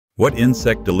What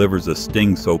insect delivers a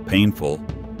sting so painful,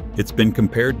 it's been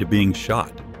compared to being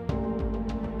shot?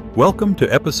 Welcome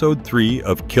to episode 3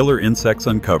 of Killer Insects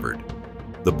Uncovered.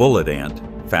 The bullet ant,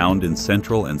 found in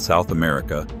Central and South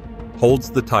America,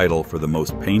 holds the title for the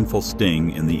most painful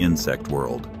sting in the insect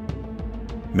world.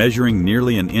 Measuring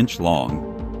nearly an inch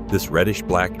long, this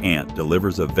reddish-black ant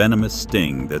delivers a venomous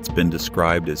sting that's been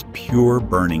described as pure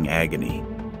burning agony.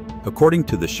 According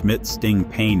to the Schmidt Sting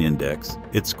Pain Index,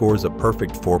 it scores a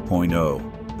perfect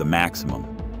 4.0, the maximum.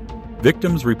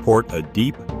 Victims report a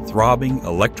deep, throbbing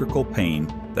electrical pain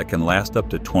that can last up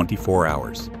to 24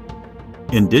 hours.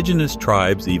 Indigenous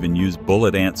tribes even use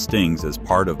bullet ant stings as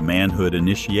part of manhood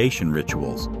initiation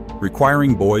rituals,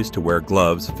 requiring boys to wear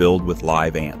gloves filled with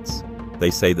live ants.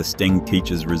 They say the sting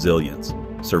teaches resilience,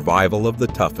 survival of the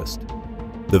toughest.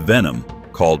 The venom,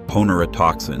 called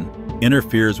ponerotoxin,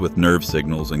 interferes with nerve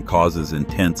signals and causes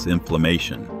intense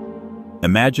inflammation.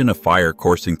 Imagine a fire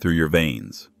coursing through your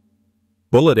veins.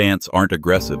 Bullet ants aren't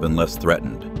aggressive unless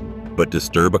threatened, but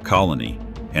disturb a colony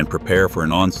and prepare for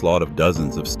an onslaught of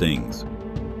dozens of stings.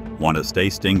 Want to stay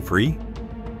sting-free?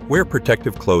 Wear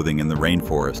protective clothing in the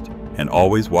rainforest and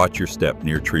always watch your step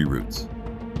near tree roots.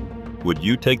 Would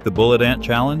you take the bullet ant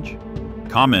challenge?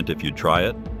 Comment if you'd try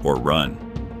it, or run.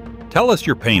 Tell us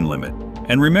your pain limit.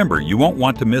 And remember, you won't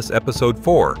want to miss episode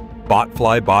 4,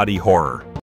 Botfly Body Horror.